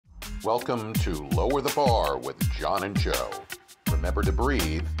Welcome to Lower the Bar with John and Joe. Remember to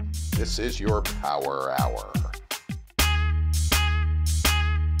breathe. This is your Power Hour.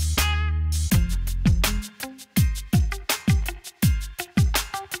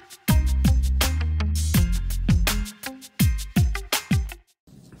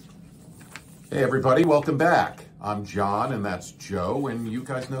 Hey everybody, welcome back. I'm John and that's Joe, and you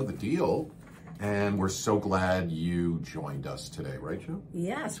guys know the deal. And we're so glad you joined us today, right, Joe?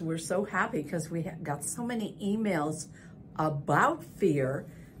 Yes, we're so happy because we got so many emails about fear.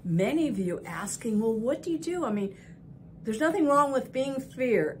 Many of you asking, well, what do you do? I mean, there's nothing wrong with being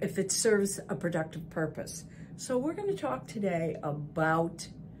fear if it serves a productive purpose. So we're going to talk today about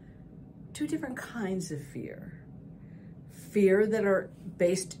two different kinds of fear. Fear that are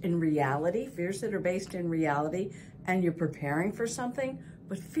based in reality, fears that are based in reality, and you're preparing for something,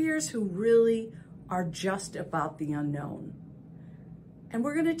 but fears who really are just about the unknown. And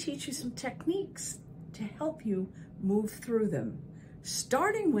we're going to teach you some techniques to help you move through them,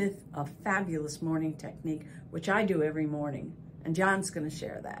 starting with a fabulous morning technique, which I do every morning, and John's going to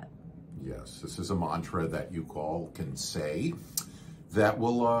share that. Yes, this is a mantra that you can say that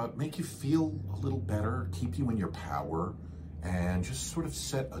will make you feel a little better, keep you in your power, and just sort of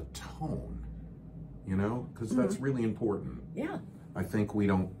set a tone, you know, because that's really important. Yeah. I think we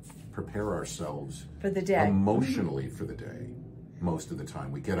don't prepare ourselves For the day. Emotionally for the day. Most of the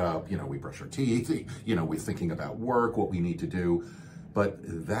time we get up, you know, we brush our teeth, you know, we're thinking about work, what we need to do. But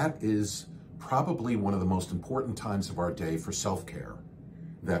that is probably one of the most important times of our day for self-care,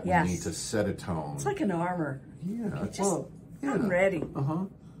 that we need to set a tone. It's like an armor. Yeah. I'm ready.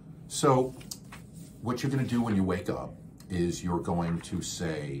 So what you're going to do when you wake up is you're going to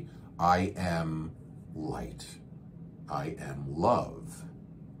say, I am light. I am love.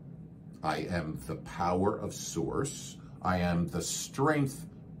 I am the power of source. I am the strength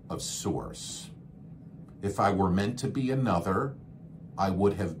of source. If I were meant to be another, I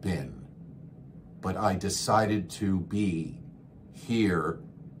would have been. But I decided to be here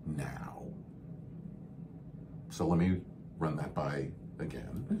now. So let me run that by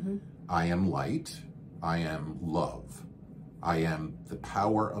again. I am light. I am love. I am the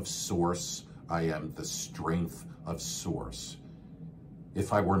power of source. I am the strength of source.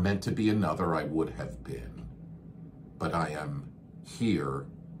 If I were meant to be another, I would have been. But I am here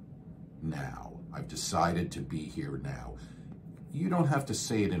now. I've decided to be here now. You don't have to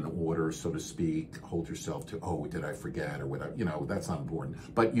say it in order, so to speak. Hold yourself to, oh, did I forget or whatever. You know, that's not important.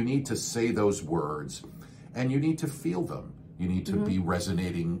 But you need to say those words and you need to feel them. You need to be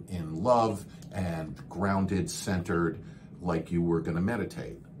resonating in love and grounded, centered, like you were going to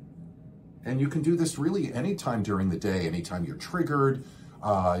meditate. And you can do this really anytime during the day, anytime you're triggered,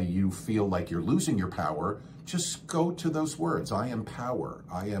 you feel like you're losing your power, just go to those words. I am power.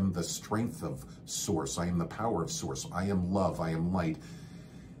 I am the strength of source. I am the power of source. I am love. I am light.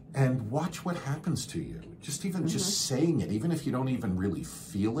 And watch what happens to you. Just even just saying it, even if you don't even really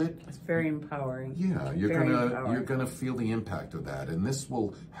feel it. It's very empowering. Yeah, you're gonna feel the impact of that. And this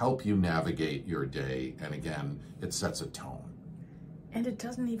will help you navigate your day. And again, it sets a tone. And it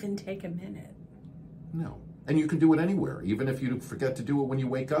doesn't even take a minute. No. And you can do it anywhere. Even if you forget to do it when you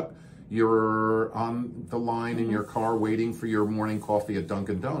wake up, you're on the line in your car waiting for your morning coffee at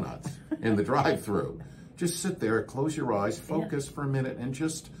Dunkin' Donuts in the drive-thru. Just sit there, close your eyes, focus for a minute, and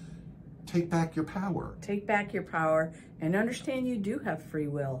just take back your power. Take back your power and understand you do have free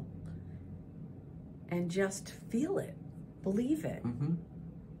will. And just feel it. Believe it.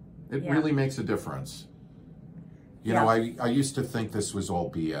 It really makes a difference. You know, I used to think this was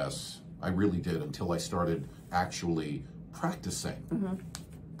all BS. I really did, until I started actually practicing,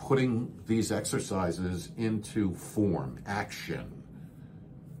 putting these exercises into form, action.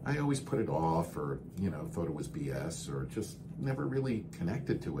 I always put it off, or, you know, thought it was BS, or just never really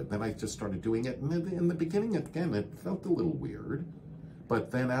connected to it. Then I just started doing it, and in the beginning, again, it felt a little weird.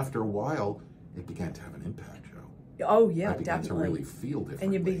 But then after a while, it began to have an impact, Joe. Oh, yeah, I began definitely. to really feel differently.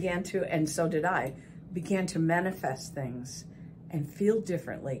 And you began to, and so did I, began to manifest things and feel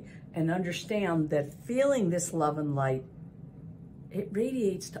differently and understand that feeling this love and light, it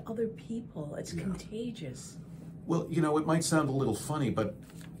radiates to other people. It's contagious. Well, you know, it might sound a little funny, but,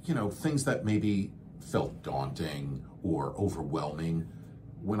 you know, things that maybe felt daunting or overwhelming,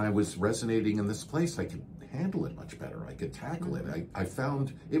 when I was resonating in this place, I could handle it much better. I could tackle it. I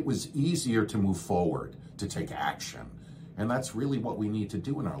found it was easier to move forward, to take action. And that's really what we need to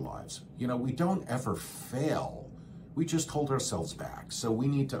do in our lives. You know, we don't ever fail. We just hold ourselves back. So we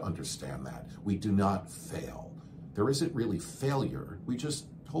need to understand that. We do not fail. There isn't really failure. We just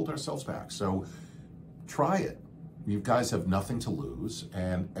hold ourselves back. So try it. You guys have nothing to lose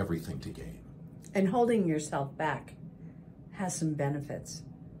and everything to gain. And holding yourself back has some benefits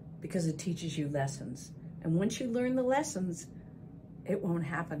because it teaches you lessons. And once you learn the lessons, it won't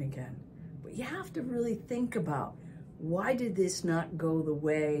happen again. But you have to really think about, why did this not go the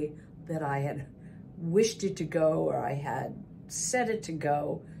way that I had wished it to go, or I had set it to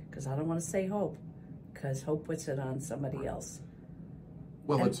go? Because I don't want to say hope, because hope puts it on somebody else.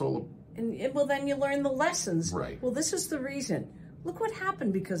 Well, it's all... Well, then you learn the lessons. Right. Well, this is the reason. Look what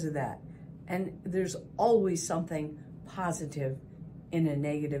happened because of that. And there's always something positive in a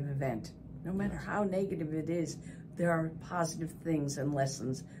negative event. No matter how negative it is, there are positive things and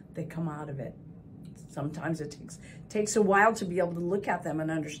lessons that come out of it. Sometimes it takes a while to be able to look at them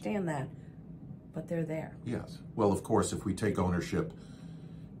and understand that, but they're there. Yes. Well, of course, if we take ownership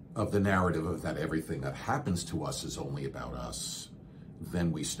of the narrative of that everything that happens to us is only about us,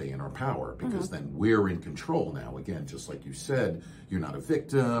 then we stay in our power, because then we're in control now. Again, just like you said, you're not a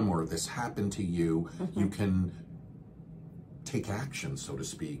victim or this happened to you. You can take action, so to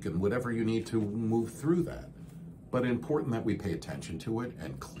speak, and whatever you need to move through that. But important that we pay attention to it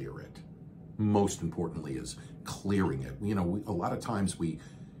and clear it. Most importantly is clearing it. You know, a lot of times we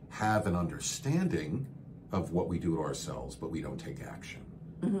have an understanding of what we do to ourselves, but we don't take action.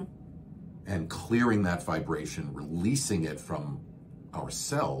 And clearing that vibration, releasing it from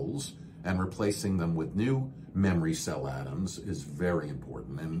ourselves and replacing them with new memory cell atoms is very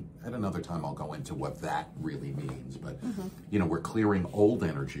important. And at another time, I'll go into what that really means. But, you know, we're clearing old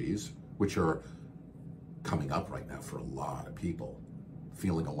energies, which are coming up right now for a lot of people,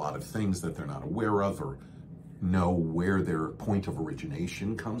 feeling a lot of things that they're not aware of or know where their point of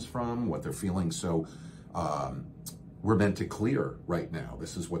origination comes from, what they're feeling. So we're meant to clear right now.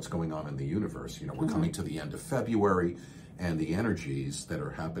 This is what's going on in the universe. You know, we're coming to the end of February, and the energies that are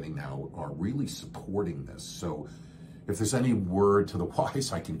happening now are really supporting this. So if there's any word to the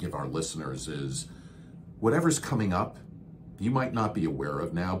wise I can give our listeners is, whatever's coming up, you might not be aware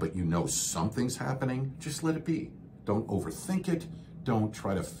of now, but you know something's happening, just let it be. Don't overthink it. Don't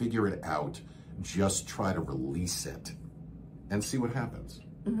try to figure it out. Just try to release it and see what happens.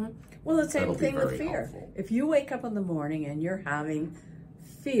 Well, the same That'll thing be with very fear. helpful. If you wake up in the morning and you're having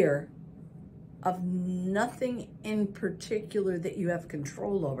fear of nothing in particular that you have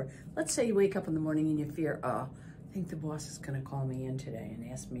control over. Let's say you wake up in the morning and you fear, I think the boss is going to call me in today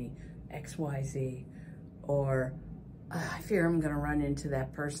and ask me X, Y, Z. Or I fear I'm going to run into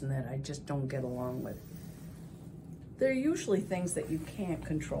that person that I just don't get along with. They're usually things that you can't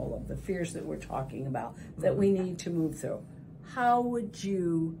control of, the fears that we're talking about, that we need to move through. How would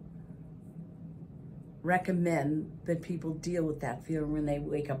you recommend that people deal with that fear when they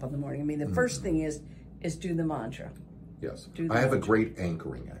wake up in the morning? I mean, the first thing is do the mantra. Yes. Do the I have a mantra. great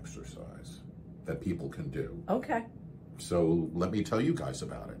anchoring exercise that people can do. Okay. So let me tell you guys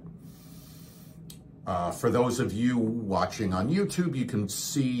about it. For those of you watching on YouTube, you can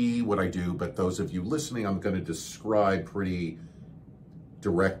see what I do, but those of you listening, I'm going to describe pretty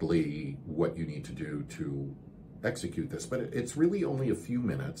directly what you need to do to execute this. But it's really only a few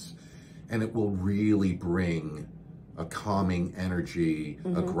minutes, and it will really bring a calming energy,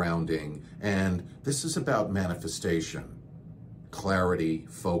 a grounding. And this is about manifestation, clarity,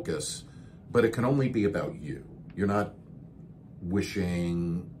 focus, but it can only be about you. You're not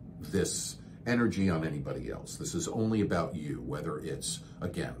wishing this energy on anybody else. This is only about you, whether it's,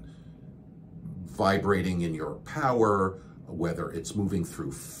 again, vibrating in your power, whether it's moving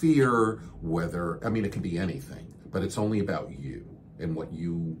through fear, whether, I mean, it can be anything, but it's only about you and what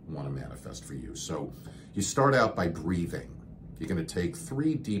you want to manifest for you. So you start out by breathing. You're going to take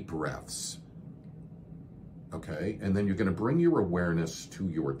 3 deep breaths, okay? And then you're going to bring your awareness to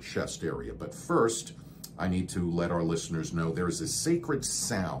your chest area. But first, I need to let our listeners know there is a sacred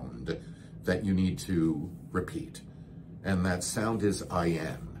sound that you need to repeat. And that sound is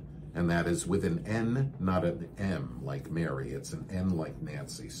I-N. And that is with an N, not an M like Mary. It's an N like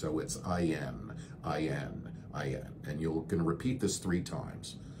Nancy. So it's I-N, I-N, I-N. And you're going to repeat this 3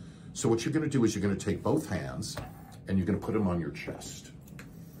 times. So what you're going to do is you're going to take both hands and you're going to put them on your chest.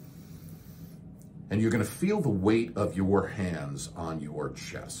 And you're going to feel the weight of your hands on your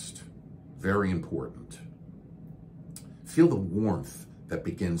chest. Very important. Feel the warmth that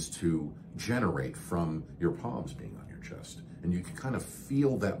begins to generate from your palms being on your chest. And you can kind of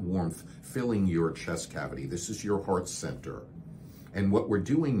feel that warmth filling your chest cavity. This is your heart center. And what we're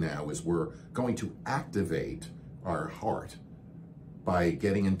doing now is we're going to activate our heart by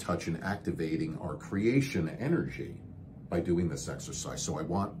getting in touch and activating our creation energy by doing this exercise. So I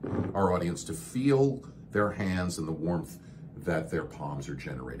want our audience to feel their hands and the warmth that their palms are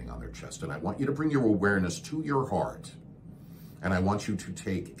generating on their chest. And I want you to bring your awareness to your heart. And I want you to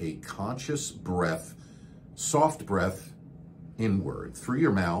take a conscious breath, soft breath inward through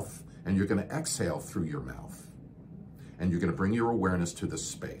your mouth, and you're going to exhale through your mouth. And you're going to bring your awareness to this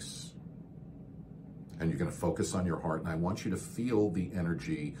space. And you're going to focus on your heart. And I want you to feel the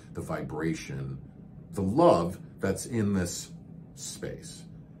energy, the vibration, the love that's in this space.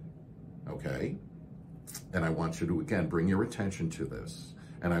 Okay? And I want you to, again, bring your attention to this.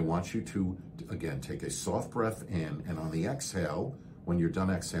 And I want you to, again, take a soft breath in. And on the exhale, when you're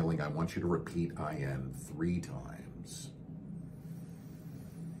done exhaling, I want you to repeat I-N 3 times.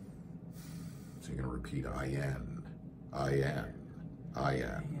 So you're going to repeat I-N, I-N,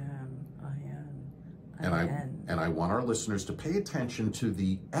 I-N. And I want our listeners to pay attention to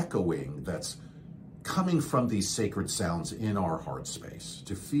the echoing that's coming from these sacred sounds in our heart space,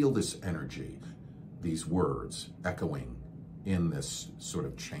 to feel this energy, these words echoing in this sort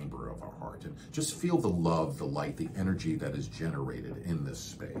of chamber of our heart. And just feel the love, the light, the energy that is generated in this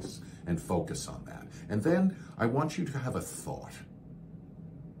space, and focus on that. And then I want you to have a thought,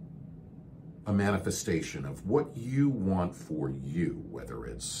 a manifestation of what you want for you, whether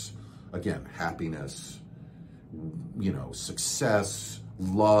it's, again, happiness, you know, success,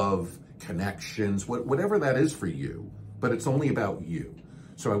 love, connections, whatever that is for you, but it's only about you.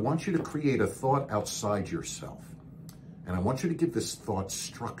 So I want you to create a thought outside yourself. And I want you to give this thought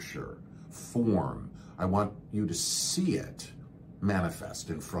structure, form. I want you to see it manifest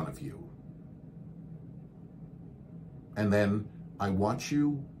in front of you. And then I want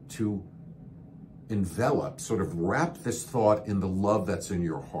you to envelop, sort of wrap this thought in the love that's in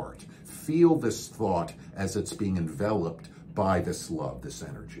your heart. Feel this thought as it's being enveloped by this love, this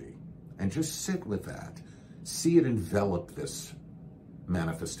energy. And just sit with that. See it envelop this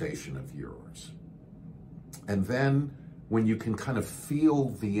manifestation of yours. And then when you can kind of feel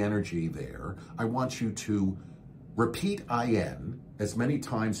the energy there, I want you to repeat I-N as many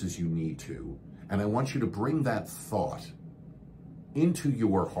times as you need to. And I want you to bring that thought into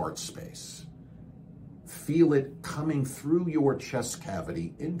your heart space. Feel it coming through your chest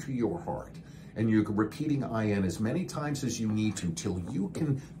cavity into your heart. And you're repeating I-N as many times as you need to till you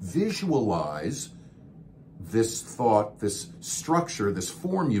can visualize this thought, this structure, this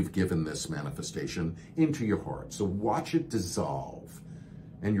form you've given this manifestation into your heart. So watch it dissolve.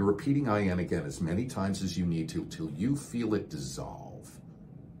 And you're repeating I-N again as many times as you need to till you feel it dissolve.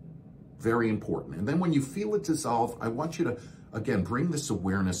 Very important. And then when you feel it dissolve, I want you to, again, bring this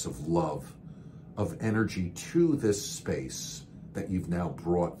awareness of love, of energy to this space that you've now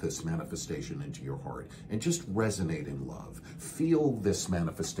brought this manifestation into your heart, and just resonate in love. Feel this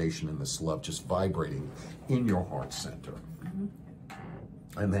manifestation and this love just vibrating in your heart center.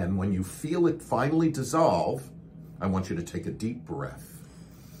 And then when you feel it finally dissolve, I want you to take a deep breath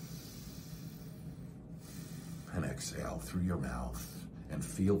and exhale through your mouth and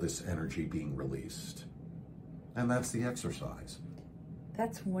feel this energy being released. And that's the exercise.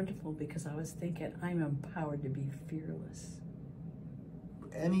 That's wonderful, because I was thinking I'm empowered to be fearless.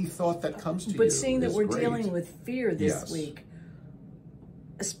 Any thought that comes to you. But seeing that we're great. dealing with fear this week,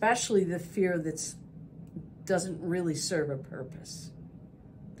 especially the fear that doesn't really serve a purpose.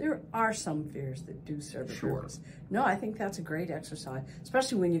 There are some fears that do serve a purpose. No, I think that's a great exercise,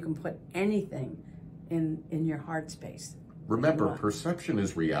 especially when you can put anything in your heart space. Remember, perception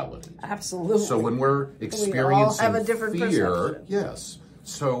is reality. Absolutely. So when we're experiencing we all have a different fear, perception. yes.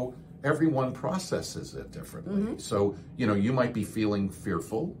 So everyone processes it differently. So, you know, you might be feeling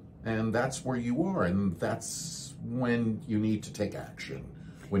fearful, and that's where you are, and that's when you need to take action,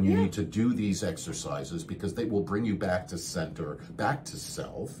 when you need to do these exercises, because they will bring you back to center, back to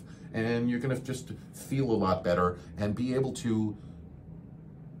self, and you're going to just feel a lot better and be able to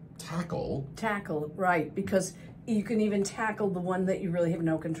tackle, right, because you can even tackle the one that you really have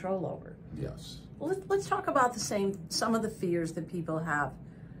no control over. Yes. Well, let's talk about some of the fears that people have.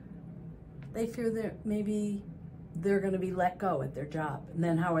 They fear that maybe they're going to be let go at their job, and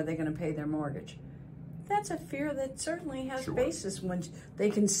then how are they going to pay their mortgage? That's a fear that certainly has basis when they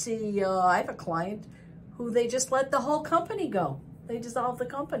can see, I have a client who they just let the whole company go. They dissolved the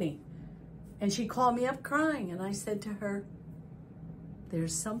company. And she called me up crying, and I said to her,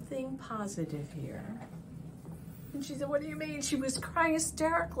 there's something positive here. And she said, what do you mean? She was crying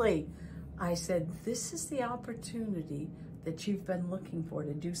hysterically. I said, this is the opportunity that you've been looking for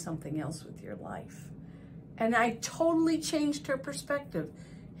to do something else with your life. And I totally changed her perspective.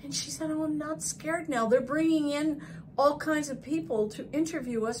 And she said, oh, I'm not scared now. They're bringing in all kinds of people to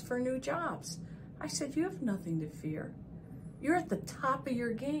interview us for new jobs. I said, you have nothing to fear. You're at the top of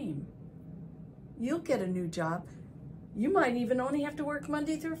your game. You'll get a new job. You might even only have to work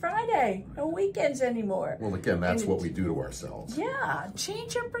Monday through Friday, no weekends anymore. Well, again, that's what we do to ourselves. Yeah,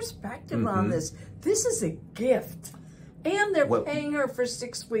 change your perspective on this. This is a gift. And they're paying her for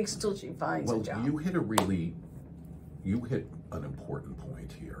 6 weeks till she finds a job. You hit an important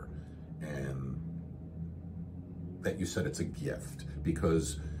point here, and that you said it's a gift,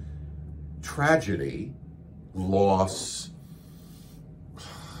 because tragedy, loss,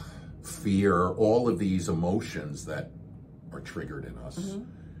 fear, all of these emotions that are triggered in us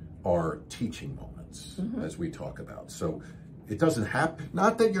are teaching moments, as we talk about. So it doesn't happen,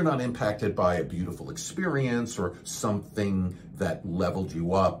 not that you're not impacted by a beautiful experience or something that leveled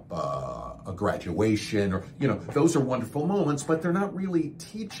you up, a graduation, or, you know, those are wonderful moments, but they're not really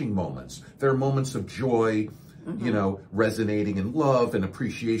teaching moments. They're moments of joy, you know, resonating in love and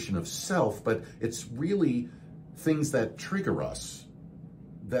appreciation of self, but it's really things that trigger us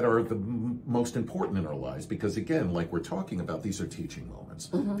that are the most important in our lives, because again, like we're talking about, these are teaching moments.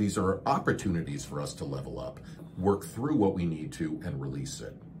 These are opportunities for us to level up, work through what we need to, and release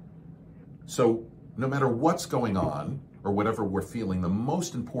it. So no matter what's going on or whatever we're feeling, the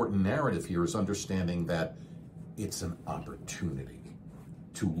most important narrative here is understanding that it's an opportunity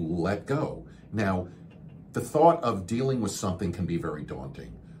to let go. Now, the thought of dealing with something can be very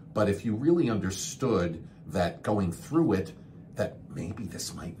daunting, but if you really understood that going through it, that maybe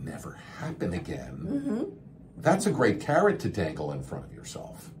this might never happen again, that's a great carrot to dangle in front of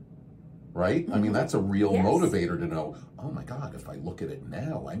yourself, right? I mean, that's a real motivator to know, oh my God, if I look at it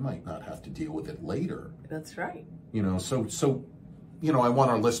now, I might not have to deal with it later. That's right. You know, so you know, I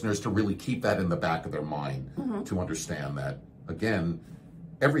want our listeners to really keep that in the back of their mind, to understand that, again,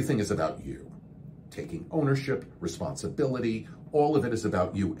 everything is about you. Taking ownership, responsibility, all of it is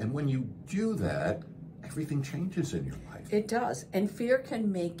about you. And when you do that, everything changes in your life. It does. And fear can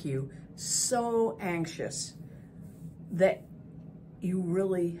make you so anxious that you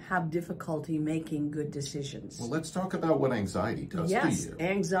really have difficulty making good decisions. Well, let's talk about what anxiety does to you. Yes,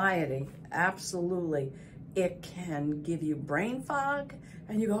 anxiety, absolutely. It can give you brain fog,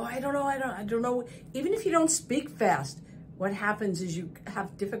 and you go, I don't know. Even if you don't speak fast, what happens is you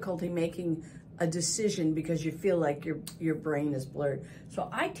have difficulty making a decision because you feel like your brain is blurred. So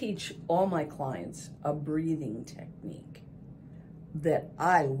I teach all my clients a breathing technique that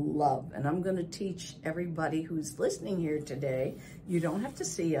I love, and I'm going to teach everybody who's listening here today. You don't have to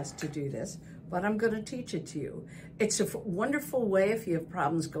see us to do this, but I'm going to teach it to you. It's a wonderful way if you have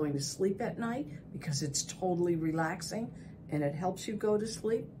problems going to sleep at night, because it's totally relaxing and it helps you go to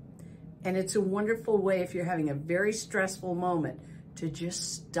sleep. And it's a wonderful way if you're having a very stressful moment to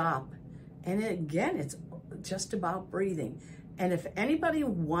just stop. And again, it's just about breathing. And if anybody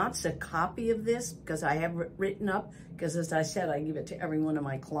wants a copy of this, because I have it written up, because as I said, I give it to every one of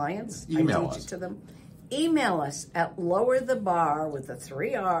my clients. Email I teach us. it to them. Email us at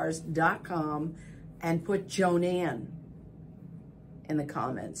lowerthebar.com and put Joanne in the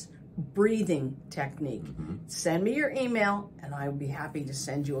comments. Breathing technique. Send me your email and I would be happy to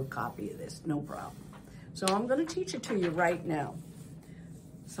send you a copy of this. No problem. So I'm going to teach it to you right now.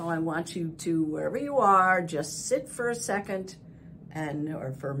 So I want you to, wherever you are, just sit for a second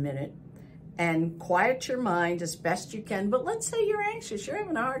or for a minute and quiet your mind as best you can. But let's say you're anxious. You're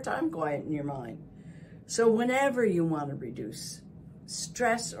having a hard time quieting your mind. So whenever you want to reduce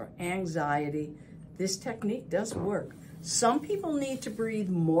stress or anxiety, this technique does work. Some people need to breathe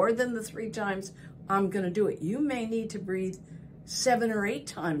more than the 3 times I'm going to do it. You may need to breathe 7 or 8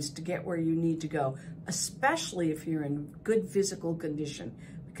 times to get where you need to go, especially if you're in good physical condition,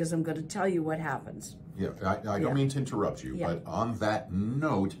 because I'm going to tell you what happens. Yeah, I don't mean to interrupt you, but on that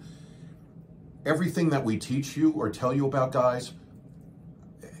note, everything that we teach you or tell you about, guys,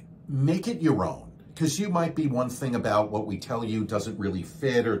 make it your own. Because you might be one thing about what we tell you doesn't really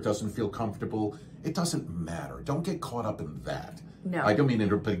fit or doesn't feel comfortable. It doesn't matter. Don't get caught up in that. No. I don't mean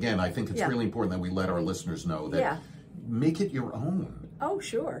to, but again, I think it's really important that we let our listeners know that make it your own. Oh,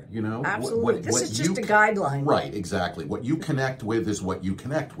 sure. You know? Absolutely. This is just a guideline. Right, exactly. What you connect with is what you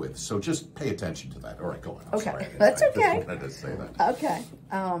connect with. So just pay attention to that. All right, go on. I'm sorry. That's okay. I just wanted to say that. Okay.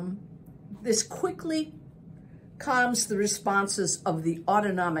 This quickly calms the responses of the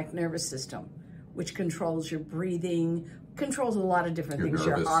autonomic nervous system, which controls your breathing, controls a lot of different things,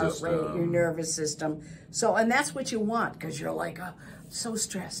 your heart rate, your nervous system. So, and that's what you want, because you're like, oh, so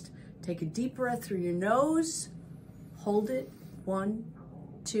stressed. Take a deep breath through your nose, hold it, 1,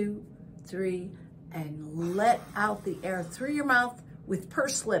 2, 3, and let out the air through your mouth with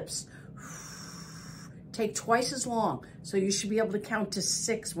pursed lips. Take twice as long. So you should be able to count to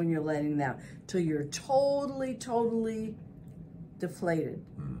 6 when you're letting it out, till you're totally, totally deflated.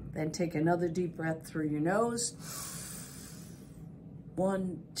 Then take another deep breath through your nose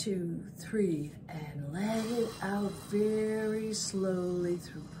 1, 2, 3, and let it out very slowly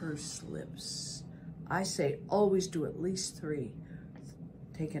through pursed lips. I say always do at least 3.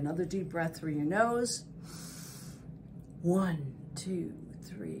 Take another deep breath through your nose. 1, 2,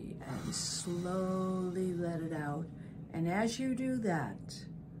 3, and slowly let it out. And as you do that,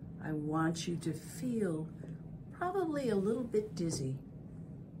 I want you to feel probably a little bit dizzy.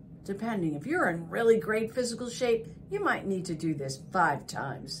 Depending, if you're in really great physical shape, you might need to do this 5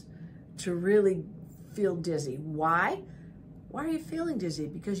 times to really feel dizzy. Why? Why are you feeling dizzy?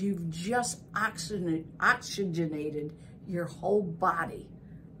 Because you've just oxygenated your whole body.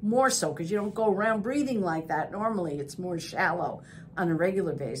 More so, because you don't go around breathing like that normally. It's more shallow on a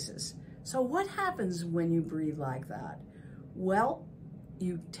regular basis. So what happens when you breathe like that? Well,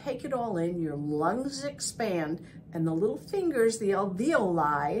 you take it all in, your lungs expand, and the little fingers, the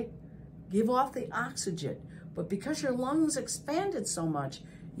alveoli, give off the oxygen. But because your lungs expanded so much,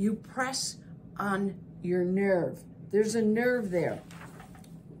 you press on your nerve. There's a nerve there.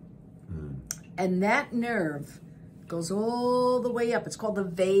 And that nerve goes all the way up. It's called the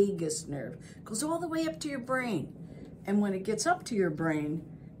vagus nerve. It goes all the way up to your brain. And when it gets up to your brain,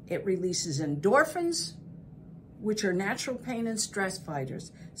 it releases endorphins, which are natural pain and stress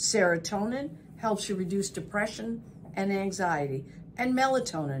fighters. Serotonin helps you reduce depression and anxiety. And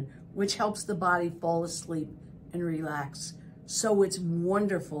melatonin, which helps the body fall asleep and relax. So it's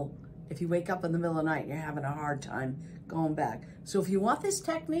wonderful if you wake up in the middle of the night and you're having a hard time going back. So if you want this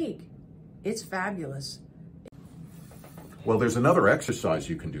technique, it's fabulous. Well, there's another exercise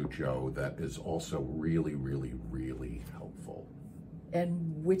you can do, Joe, that is also really, really, really helpful.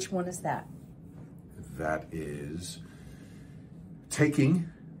 And which one is that? That is taking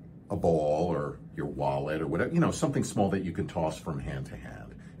a ball or your wallet or whatever, something small that you can toss from hand to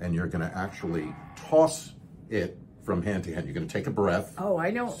hand. And you're going to actually toss it from hand to hand. You're going to take a breath. Oh, I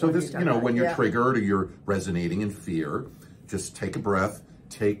know. So this, when you're triggered or you're resonating in fear, just take a breath,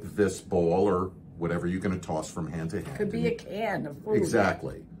 take this ball or whatever you're going to toss from hand to hand. Could be a can of food.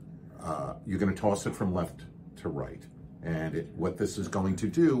 Exactly. You're going to toss it from left to right. And what this is going to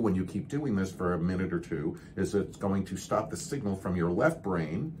do when you keep doing this for a minute or two is it's going to stop the signal from your left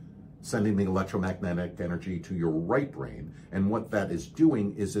brain, sending the electromagnetic energy to your right brain. And what that is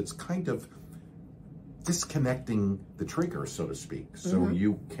doing is it's kind of disconnecting the trigger, so to speak. So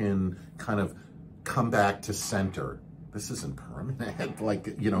you can kind of come back to center. This isn't permanent,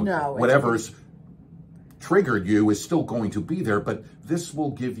 No, whatever's triggered you is still going to be there, but this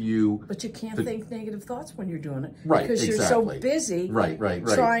will give you... But you can't think negative thoughts when you're doing it. Right, because exactly. you're so busy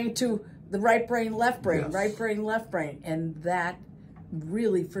trying to, the right brain, left brain, Yes. right brain, left brain. And that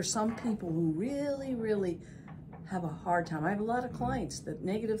really, for some people who really, really have a hard time, I have a lot of clients that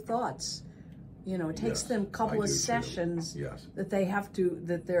negative thoughts, it takes them a couple of sessions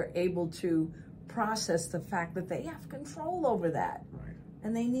that they're able to process the fact that they have control over that. Right.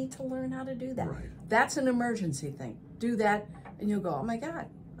 And they need to learn how to do that. Right. That's an emergency thing. Do that, and you'll go, oh my God,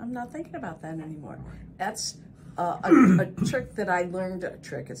 I'm not thinking about that anymore. Right. That's a trick that I learned. A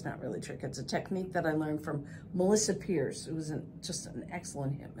trick, it's not really a trick. It's a technique that I learned from Melissa Pierce, who was just an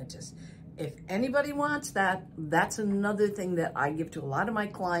excellent hypnotist. If anybody wants that, that's another thing that I give to a lot of my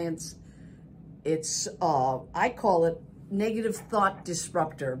clients. It's, I call it negative thought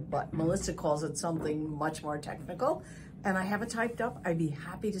disruptor, but Melissa calls it something much more technical. And I have it typed up. I'd be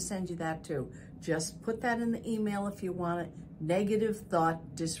happy to send you that too. Just put that in the email if you want it. Negative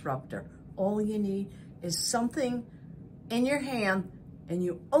thought disruptor. All you need is something in your hand, and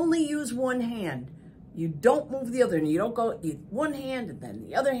you only use one hand. You don't move the other, and you don't go one hand and then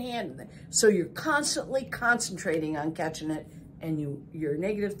the other hand. And then, so you're constantly concentrating on catching it, and your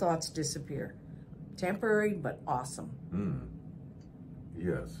negative thoughts disappear. Temporary, but awesome.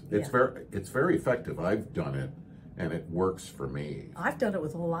 Yes, it's very effective. I've done it. And it works for me. I've done it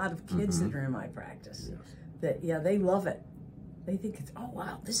with a lot of kids that are in my practice. Yes. That they love it. They think it's, oh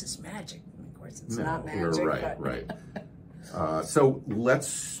wow, this is magic. And of course, it's not magic. Right. So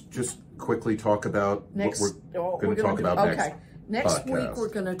let's just quickly talk about what we're going to talk about next. Okay. Next podcast. week we're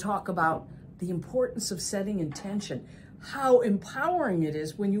going to talk about the importance of setting intention. How empowering it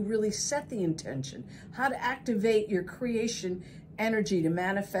is when you really set the intention. How to activate your creation energy to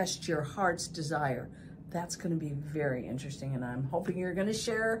manifest your heart's desire. That's going to be very interesting, and I'm hoping you're going to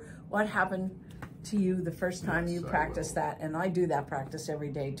share what happened to you the first time you practiced that. And I do that practice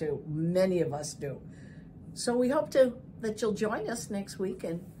every day too. Many of us do. So we hope that you'll join us next week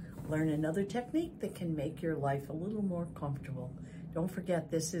and learn another technique that can make your life a little more comfortable. Don't forget,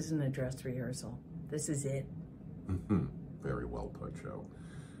 this isn't a dress rehearsal. This is it. Very well put, Joe.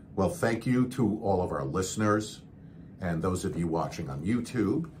 Well, thank you to all of our listeners. and those of you watching on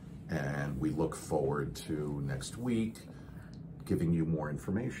YouTube. And we look forward to next week giving you more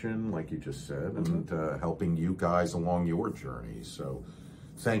information, like you just said, and helping you guys along your journey. So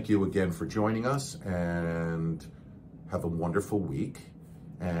thank you again for joining us, and have a wonderful week.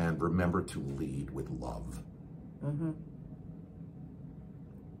 And remember to lead with love.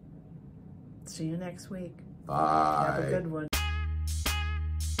 See you next week. Bye. Have a good one.